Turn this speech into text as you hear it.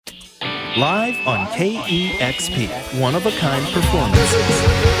Live on KEXP, one-of-a-kind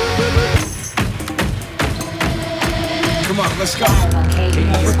performances. Come on, let's go.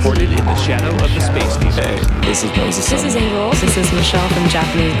 Recorded in the shadow of the space station. Hey, this is Moses. This is Angel. This is Michelle from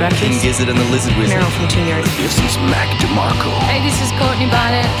Japanese Breakfast. King Gizzard and the Lizard Wizard. Meryl from Teen Years. This is Mac DeMarco. Hey, this is Courtney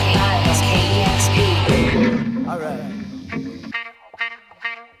Bonnet. KEXP. All right.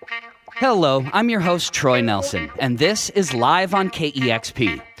 Hello, I'm your host, Troy Nelson, and this is Live on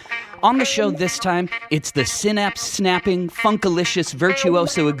KEXP. On the show this time, it's the synapse-snapping, funkalicious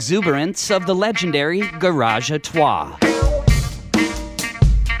virtuoso exuberance of the legendary Garage à Trois.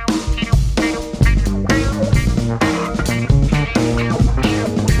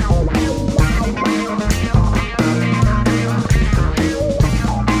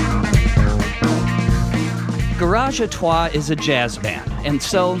 Garage à Trois is a jazz band, and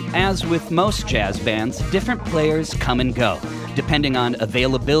so, as with most jazz bands, different players come and go, depending on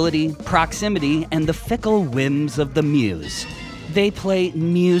availability, proximity, and the fickle whims of the muse. They play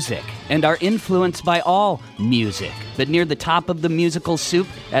music and are influenced by all music, but near the top of the musical soup,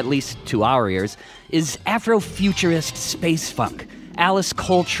 at least to our ears, is Afrofuturist space funk, Alice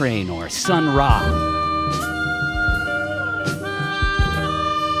Coltrane or Sun Ra.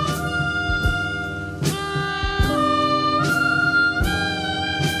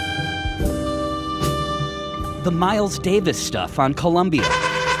 The Miles Davis stuff on Columbia.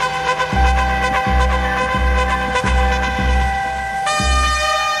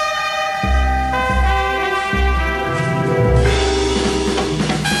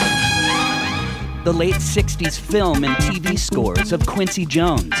 The late 60s film and TV scores of Quincy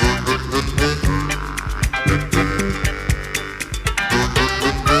Jones.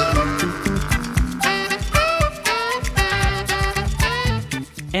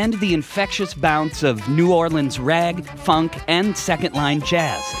 And the infectious bounce of New Orleans rag, funk, and second-line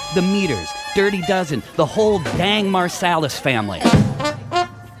jazz. The Meters, Dirty Dozen, the whole dang Marsalis family.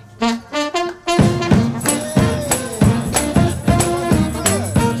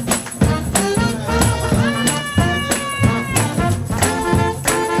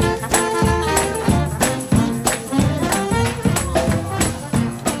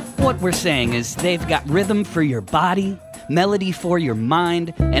 What we're saying is they've got rhythm for your body, melody for your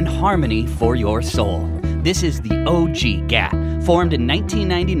mind, and harmony for your soul. This is the OG GAT, formed in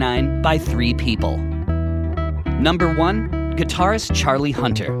 1999 by 3 people. Number 1, guitarist Charlie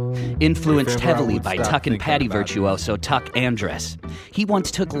Hunter, influenced heavily by Tuck and Patty virtuoso Tuck Andress. He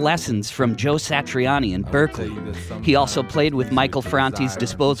once took lessons from Joe Satriani in Berkeley. He also played with Michael Franti's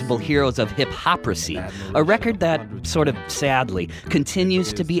Disposable Heroes of Hip-Hoperacy, a record that, sort of sadly,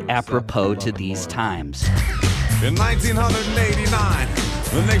 continues to be apropos to these times. In 1989,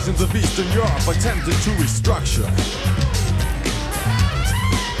 the nations of Eastern Europe attempted to restructure.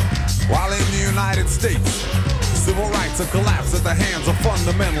 While in the United States, civil rights have collapsed at the hands of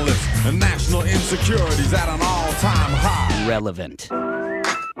fundamentalists and national insecurities at an all-time high. Relevant.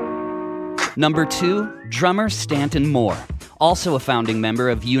 Number 2, drummer Stanton Moore, also a founding member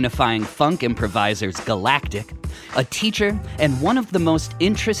of unifying funk improvisers Galactic, a teacher, and one of the most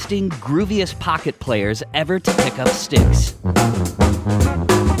interesting, grooviest pocket players ever to pick up sticks.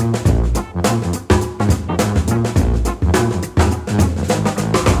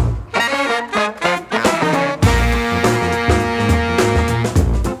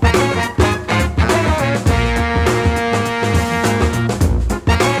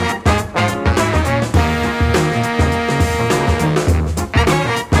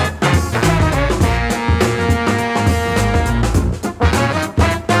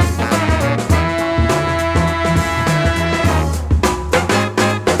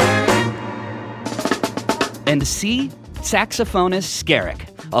 And C, saxophonist Skerrick,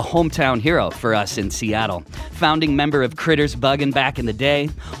 a hometown hero for us in Seattle. Founding member of Critters Buggin' back in the day,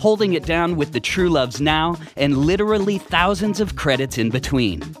 holding it down with the True Loves now, and literally thousands of credits in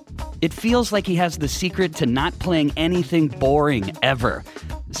between. It feels like he has the secret to not playing anything boring ever.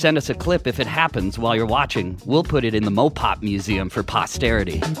 Send us a clip if it happens while you're watching. We'll put it in the Mopop Museum for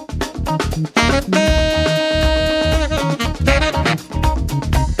posterity.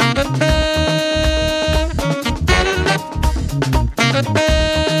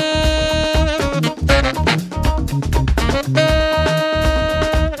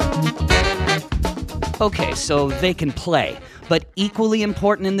 Okay, so they can play, but equally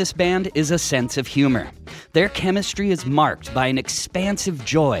important in this band is a sense of humor. Their chemistry is marked by an expansive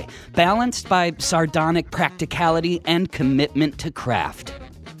joy, balanced by sardonic practicality and commitment to craft.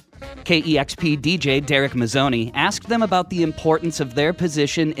 KEXP DJ Derek Mazzoni asked them about the importance of their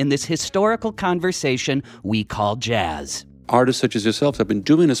position in this historical conversation we call jazz. artists such as yourselves have been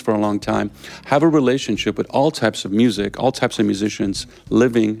doing this for a long time, have a relationship with all types of music, all types of musicians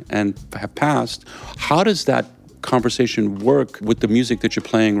living and have passed. How does that conversation work with the music that you're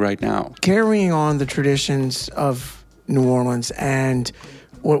playing right now? Carrying on the traditions of New Orleans and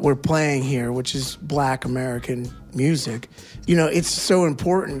what we're playing here, which is Black American music, it's so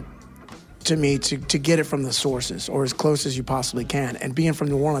important to me to get it from the sources or as close as you possibly can. And being from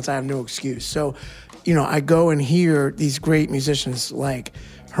New Orleans, I have no excuse. So, I go and hear these great musicians like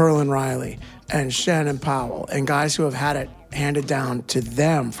Herlin Riley and Shannon Powell and guys who have had it handed down to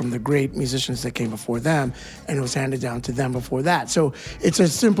them from the great musicians that came before them, and it was handed down to them before that. So it's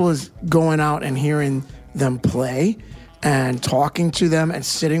as simple as going out and hearing them play and talking to them and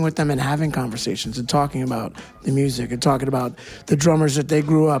sitting with them and having conversations and talking about the music and talking about the drummers that they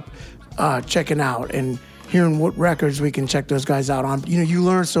grew up checking out and hearing what records we can check those guys out on. You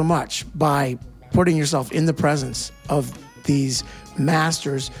learn so much by putting yourself in the presence of these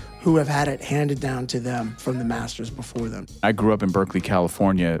masters who have had it handed down to them from the masters before them. I grew up in Berkeley,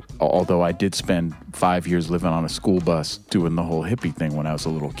 California, although I did spend 5 years living on a school bus doing the whole hippie thing when I was a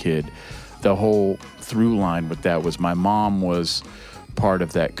little kid. The whole through line with that was my mom was part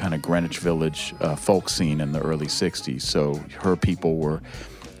of that kind of Greenwich Village folk scene in the early 60s. So her people were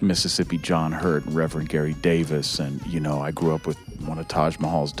Mississippi John Hurt and Reverend Gary Davis. And, I grew up with one of Taj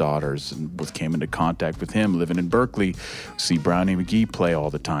Mahal's daughters and came into contact with him living in Berkeley. See Brownie McGee play all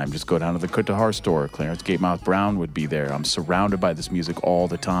the time. Just go down to the Kutahar store. Clarence Gatemouth Brown would be there. I'm surrounded by this music all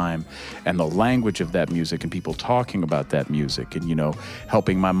the time. And the language of that music and people talking about that music and,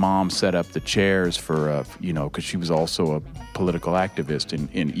 helping my mom set up the chairs for, because she was also a political activist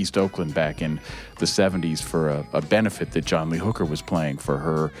in East Oakland back in the 70s for a benefit that John Lee Hooker was playing for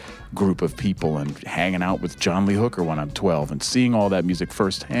her group of people, and hanging out with John Lee Hooker when I'm 12 and seeing all that music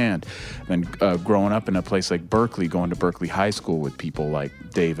firsthand. Then growing up in a place like Berkeley, going to Berkeley High School with people like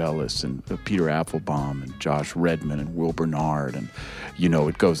Dave Ellis and Peter Applebaum and Josh Redman and Will Bernard. And,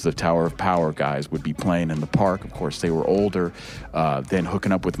 it goes the Tower of Power guys would be playing in the park. Of course, they were older. Then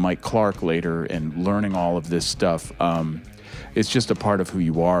hooking up with Mike Clark later and learning all of this stuff. It's just a part of who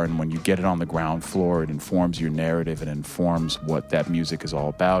you are, and when you get it on the ground floor, it informs your narrative, it informs what that music is all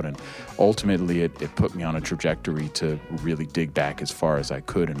about, and ultimately it put me on a trajectory to really dig back as far as I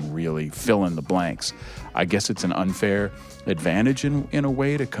could and really fill in the blanks. I guess it's an unfair advantage in a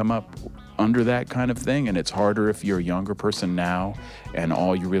way to come up under that kind of thing, and it's harder if you're a younger person now and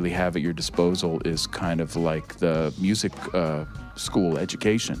all you really have at your disposal is kind of like the music school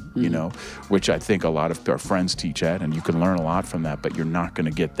education, which I think a lot of our friends teach at, and you can learn a lot from that, but you're not going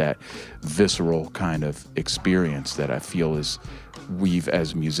to get that visceral kind of experience that I feel is we've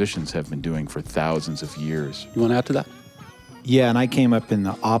as musicians have been doing for thousands of years. You want to add to that? Yeah, and I came up in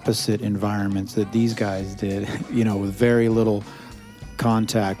the opposite environments that these guys did, with very little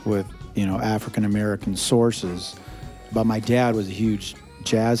contact with, African American sources. But my dad was a huge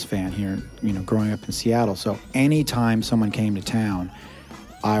jazz fan here, growing up in Seattle. So anytime someone came to town,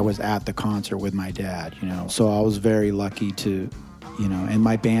 I was at the concert with my dad, So I was very lucky to, and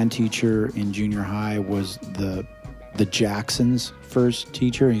my band teacher in junior high was the Jacksons' first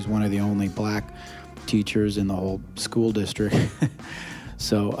teacher. He's one of the only black teachers in the whole school district.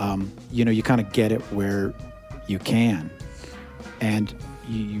 So, you kind of get it where you can. And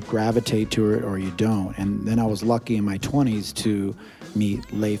you gravitate to it or you don't. And then I was lucky in my 20s to meet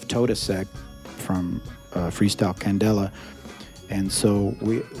Leif Todesek from Freestyle Candela. And so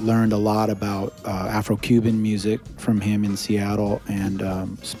we learned a lot about Afro-Cuban music from him in Seattle,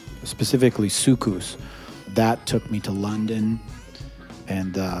 and specifically soukous. That took me to London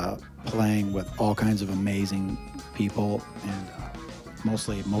and playing with all kinds of amazing people, and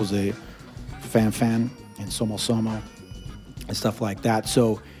mostly Mose Fanfan and Somo Somo and stuff like that.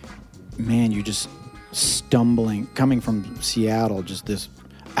 So, man, you're just stumbling, coming from Seattle, just this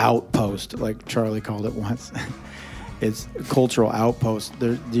outpost, like Charlie called it once. It's a cultural outpost.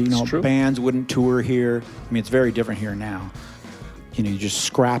 There, bands wouldn't tour here. I mean, it's very different here now. You're just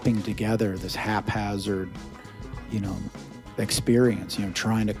scrapping together this haphazard, experience,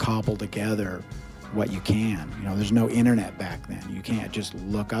 trying to cobble together what you can. There's no internet back then. You can't just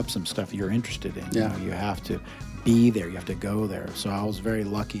look up some stuff you're interested in. Yeah. You have to be there. You have to go there. So I was very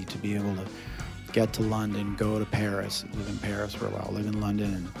lucky to be able to get to London, go to Paris, live in Paris for a while, live in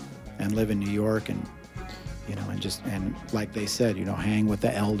London and live in New York, and and like they said, hang with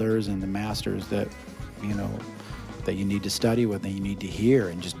the elders and the masters that, that you need to study with, that you need to hear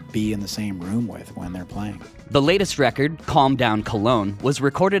and just be in the same room with when they're playing. The latest record, Calm Down Cologne, was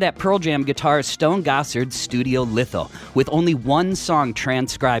recorded at Pearl Jam guitarist Stone Gossard's studio Litho, with only one song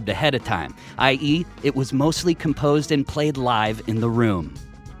transcribed ahead of time, i.e., it was mostly composed and played live in the room.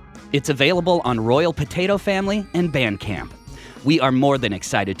 It's available on Royal Potato Family and Bandcamp. We are more than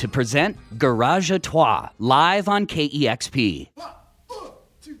excited to present Garage à Trois, live on KEXP.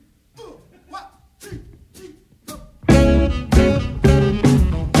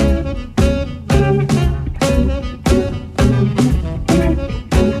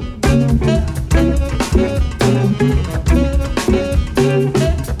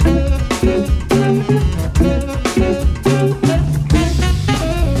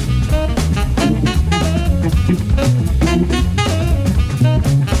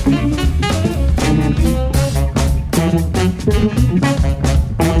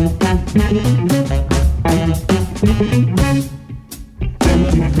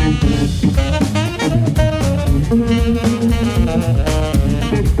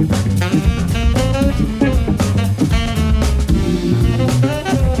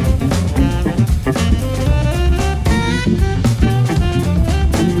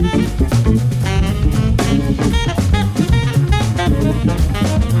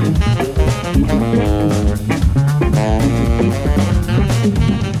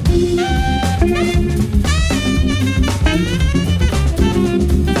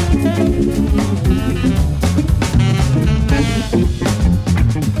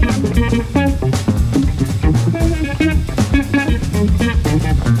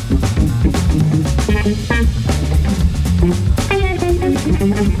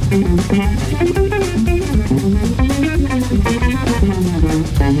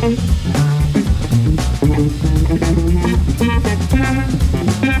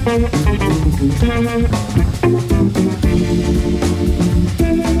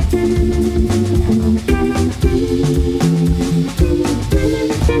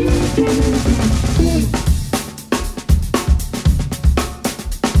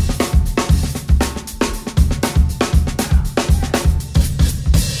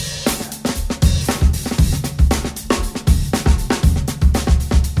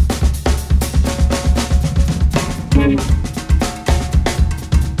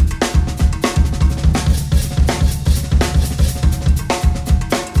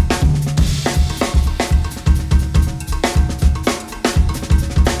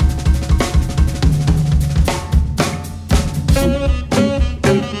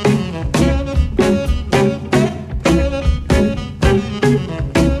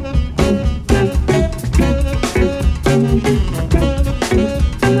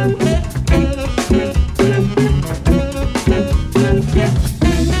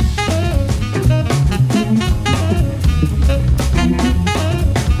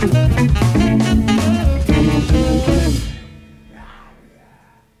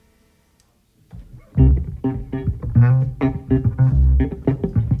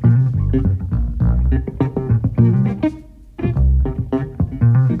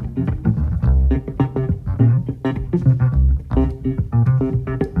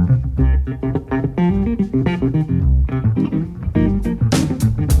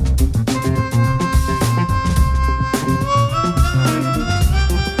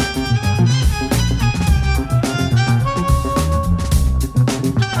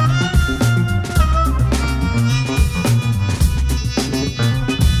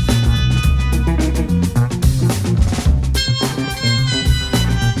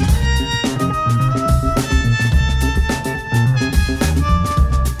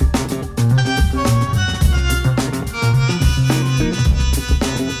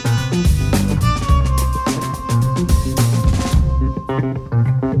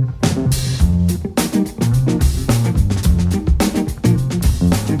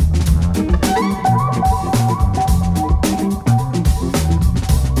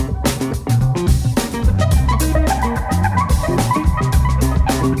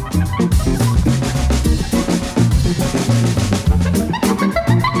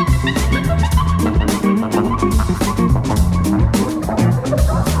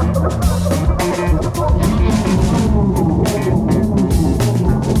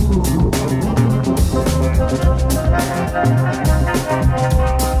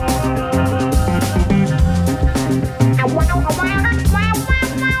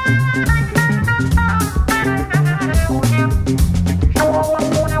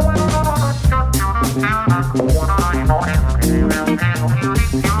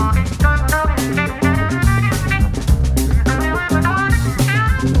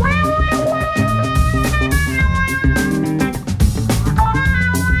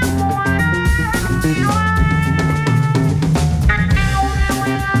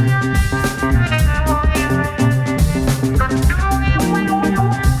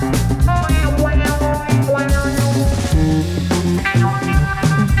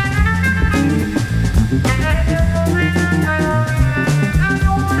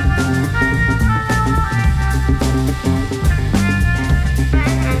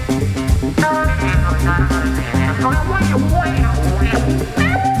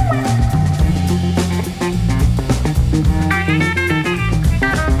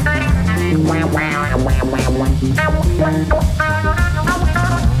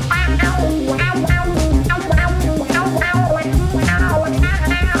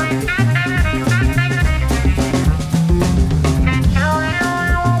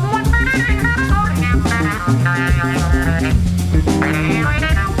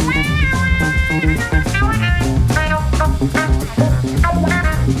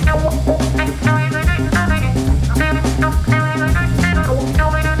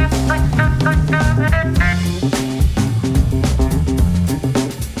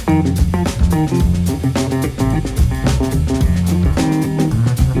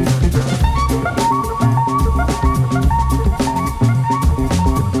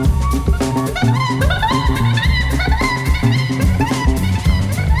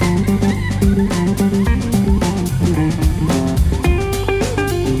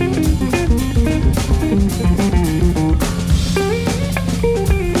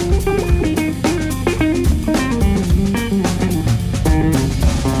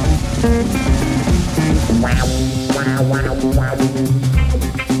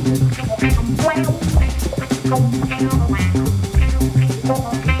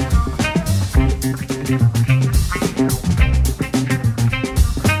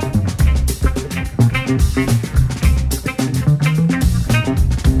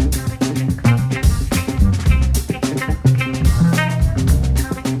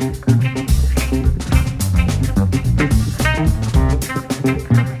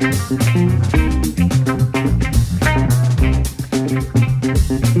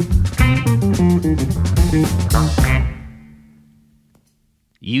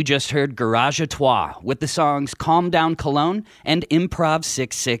 You just heard Garage à Trois with the songs Calm Down Cologne and Improv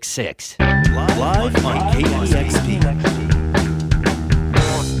 666. Live on KEXP.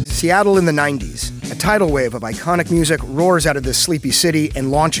 Seattle in the 90s. A tidal wave of iconic music roars out of this sleepy city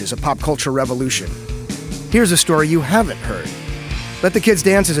and launches a pop culture revolution. Here's a story you haven't heard. Let the Kids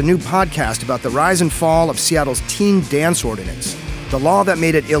Dance is a new podcast about the rise and fall of Seattle's teen dance ordinance, the law that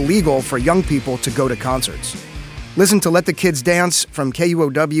made it illegal for young people to go to concerts. Listen to Let the Kids Dance from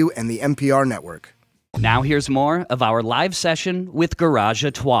KUOW and the NPR network. Now here's more of our live session with Garage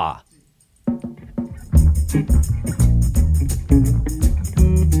à Trois.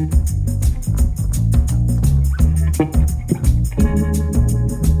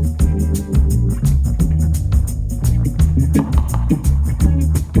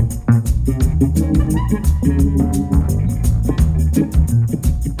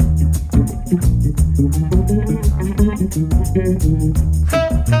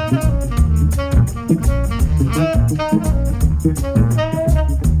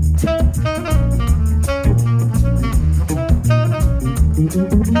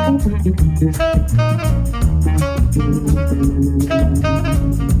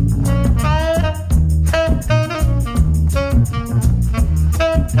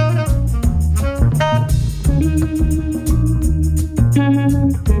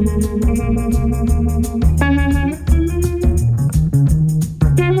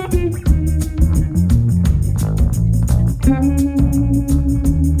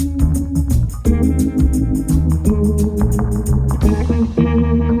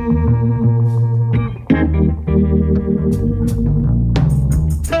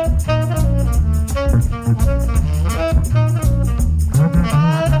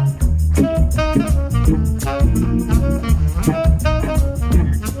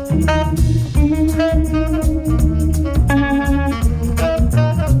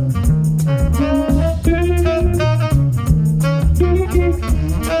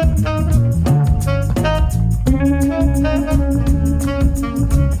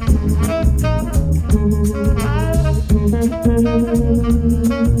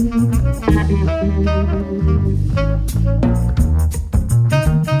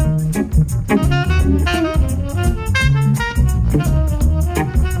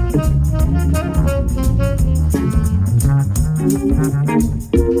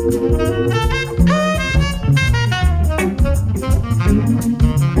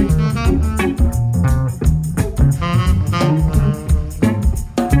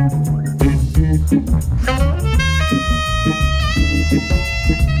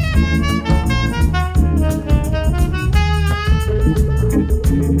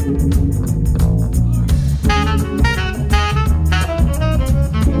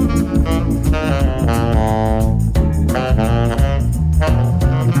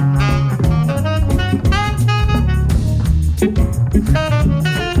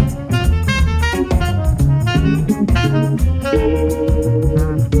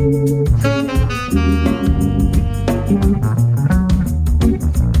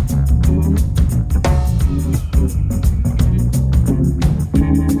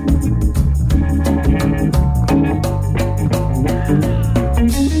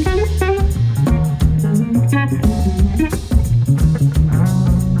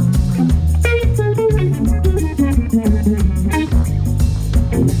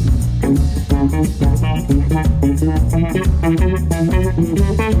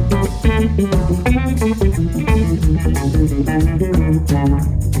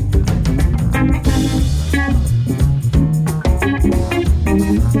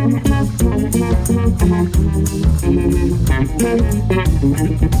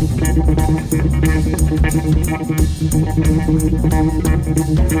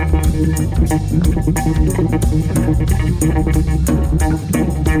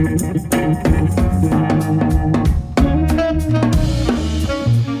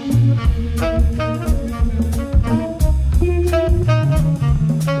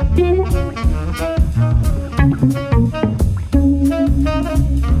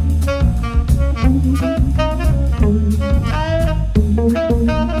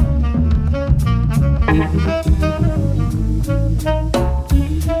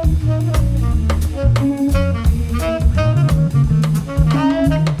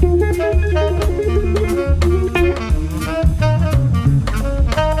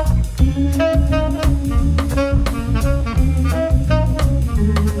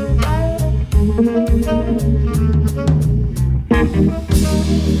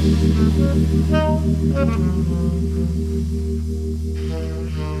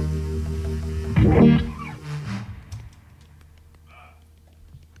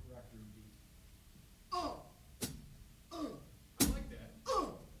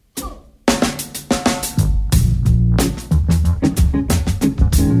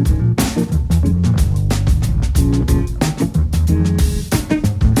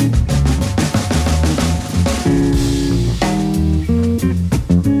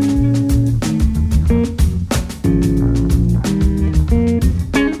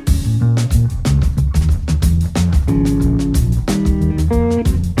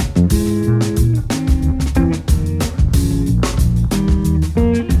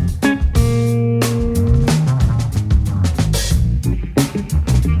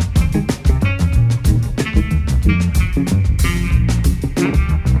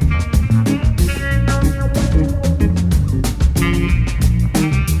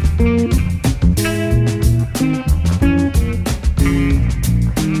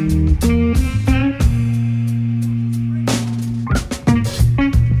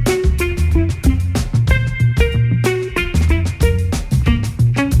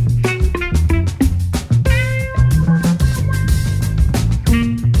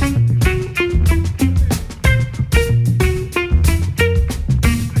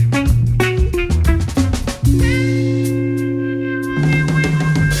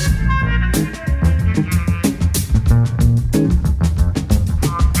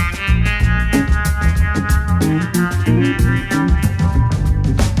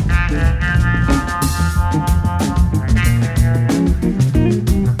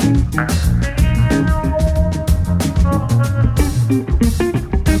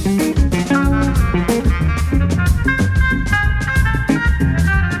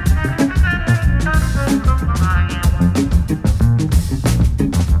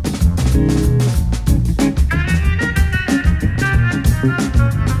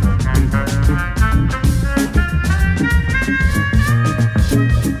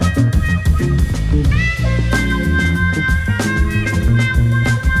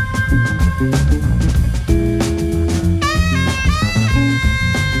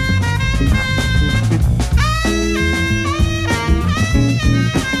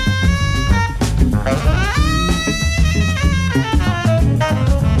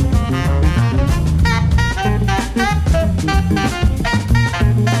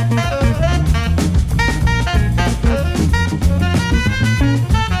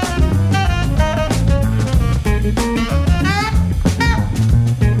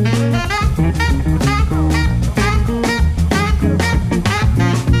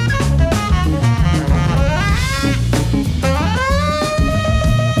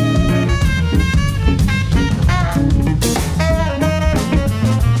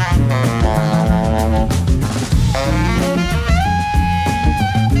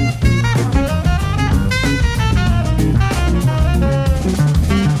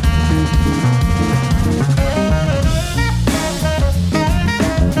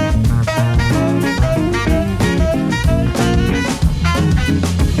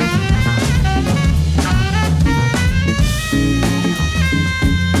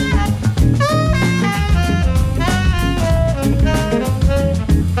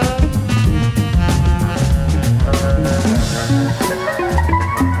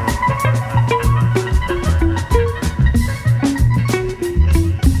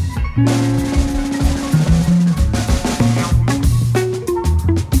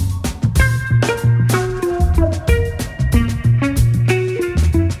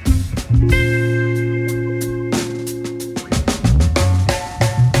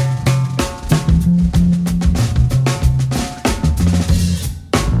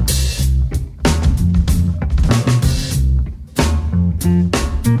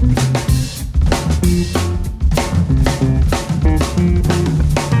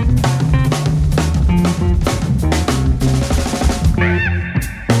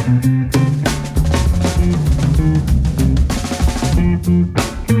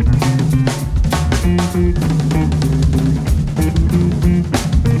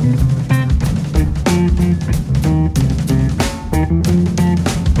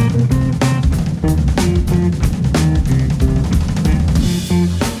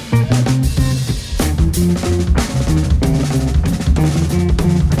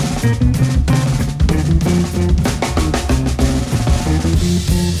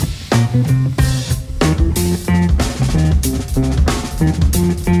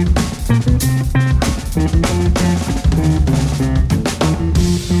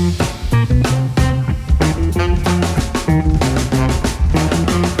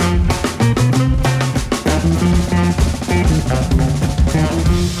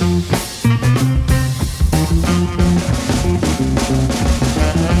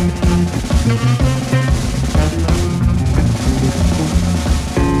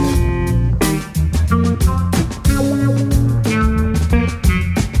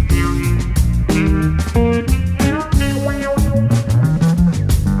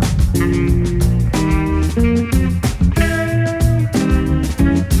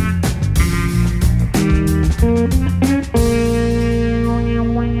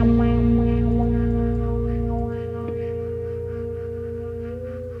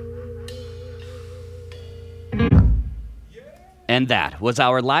 And that was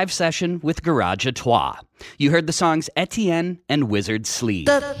our live session with Garage à Trois. You heard the songs Etienne and Wizard Sleeve.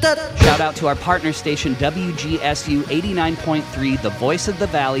 Shout out to our partner station WGSU 89.3, the voice of the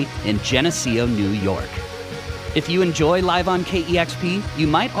Valley in Geneseo, New York. If you enjoy Live on KEXP, you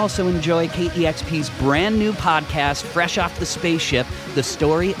might also enjoy KEXP's brand new podcast, fresh off the spaceship, The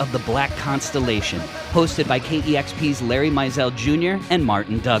Story of the Black Constellation, hosted by KEXP's Larry Mizell Jr. and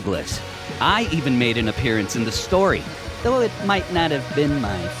Martin Douglas. I even made an appearance in the story, though it might not have been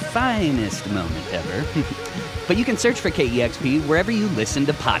my finest moment ever. But you can search for KEXP wherever you listen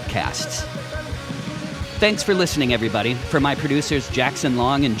to podcasts. Thanks for listening, everybody. For my producers Jackson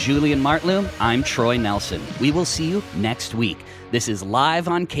Long and Julian Martlew, I'm Troy Nelson. We will see you next week. This is Live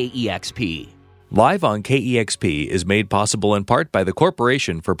on KEXP. Live on KEXP is made possible in part by the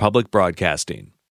Corporation for Public Broadcasting.